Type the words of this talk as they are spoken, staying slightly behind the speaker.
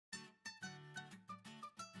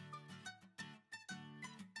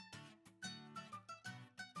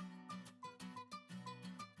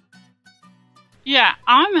Yeah,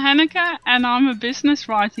 I'm Henneke and I'm a business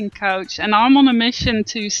writing coach and I'm on a mission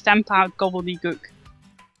to stamp out gobbledygook.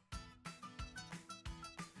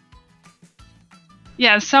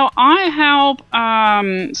 Yeah, so I help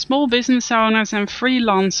small business owners and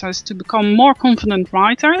freelancers to become more confident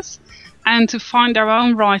writers and to find their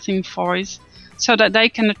own writing voice so that they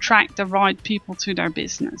can attract the right people to their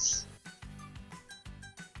business.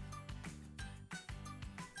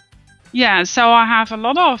 Yeah, so I have a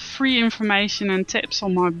lot of free information and tips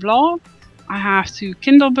on my blog. I have 2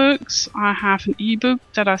 Kindle books, I have an ebook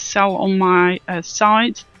that I sell on my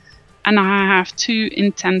site, and I have 2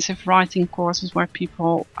 intensive writing courses where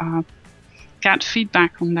people get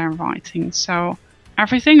feedback on their writing. So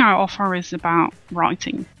everything I offer is about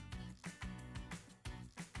writing.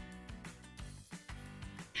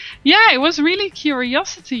 Yeah, it was really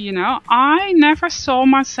curiosity, you know. I never saw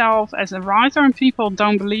myself as a writer, and people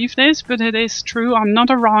don't believe this, but it is true. I'm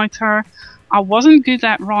not a writer. I wasn't good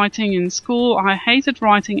at writing in school. I hated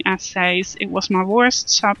writing essays. It was my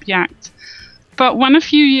worst subject. But when a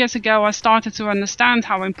few years ago I started to understand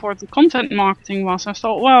how important content marketing was, I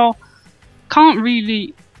thought, well, can't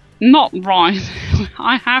really not write.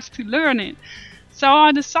 I have to learn it. So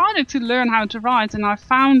I decided to learn how to write, and I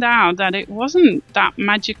found out that it wasn't that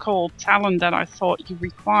magical talent that I thought you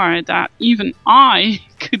required, that even I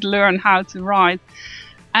could learn how to write.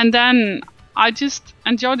 And then I just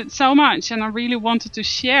enjoyed it so much, and I really wanted to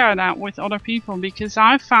share that with other people, because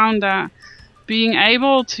I found that being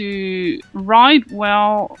able to write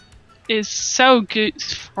well is so good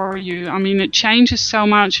for you. I mean, it changes so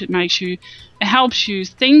much. It helps you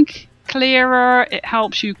think clearer, it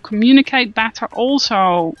helps you communicate better.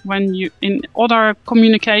 Also, when you in other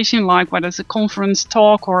communication, like whether it's a conference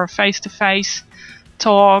talk or a face-to-face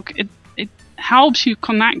talk, it helps you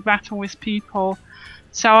connect better with people.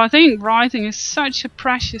 So I think writing is such a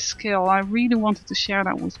precious skill. I really wanted to share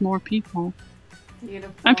that with more people.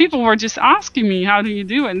 Beautiful. And people were just asking me, how do you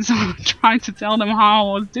do it? So I tried to tell them how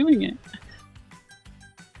I was doing it.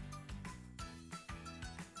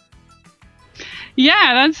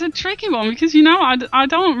 Yeah, that's a tricky one, because, you know, I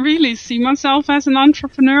don't really see myself as an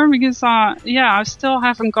entrepreneur, because, I still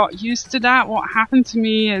haven't got used to that. What happened to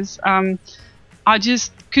me is I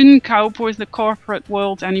just couldn't cope with the corporate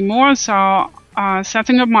world anymore. So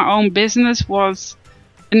setting up my own business was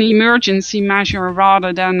an emergency measure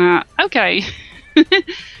rather than, okay,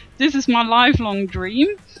 this is my lifelong dream.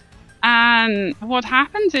 And what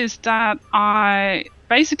happened is that I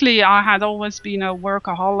had always been a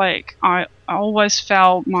workaholic. I always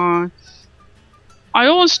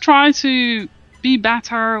tried to be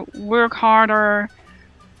better, work harder.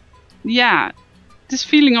 Yeah, this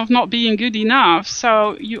feeling of not being good enough.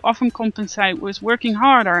 So you often compensate with working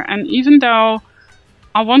harder. And even though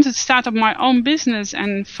I wanted to start up my own business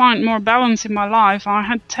and find more balance in my life, I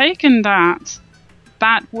had taken that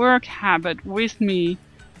bad work habit with me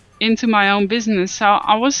into my own business. So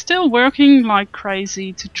I was still working like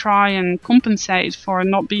crazy to try and compensate for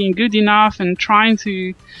not being good enough, and trying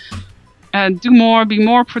to do more, be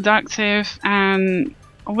more productive. And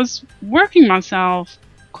I was working myself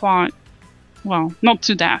quite, well, not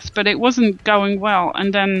to death, but it wasn't going well.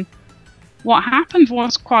 And then what happened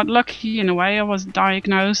was quite lucky in a way. I was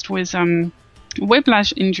diagnosed with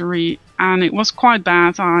whiplash injury, and it was quite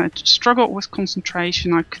bad. I struggled with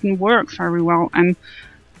concentration. I couldn't work very well, and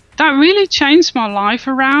that really changed my life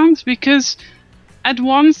around, because at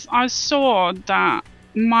once I saw that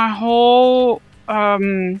my whole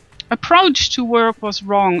approach to work was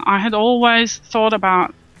wrong. I had always thought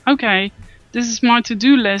about, okay, this is my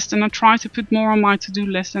to-do list, and I try to put more on my to-do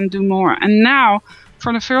list and do more. And now,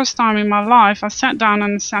 for the first time in my life, I sat down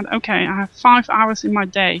and said, okay, I have 5 hours in my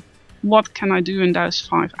day. What can I do in those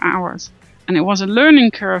 5 hours? And it was a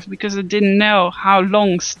learning curve, because I didn't know how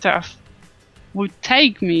long stuff would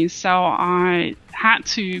take me. So I had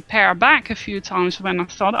to pare back a few times when I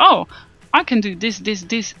thought, oh, I can do this,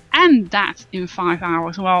 and that in 5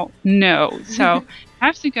 hours. Well, no. So I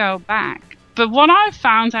have to go back. But what I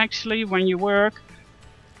found, actually, when you work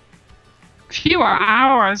fewer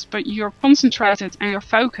hours, but you're concentrated and you're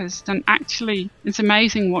focused, then actually it's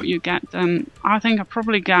amazing what you get done. I think I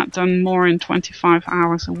probably get done more in 25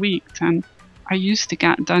 hours a week than I used to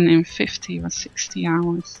get done in 50 or 60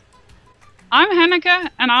 hours. I'm Henneke,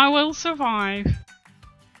 and I will survive.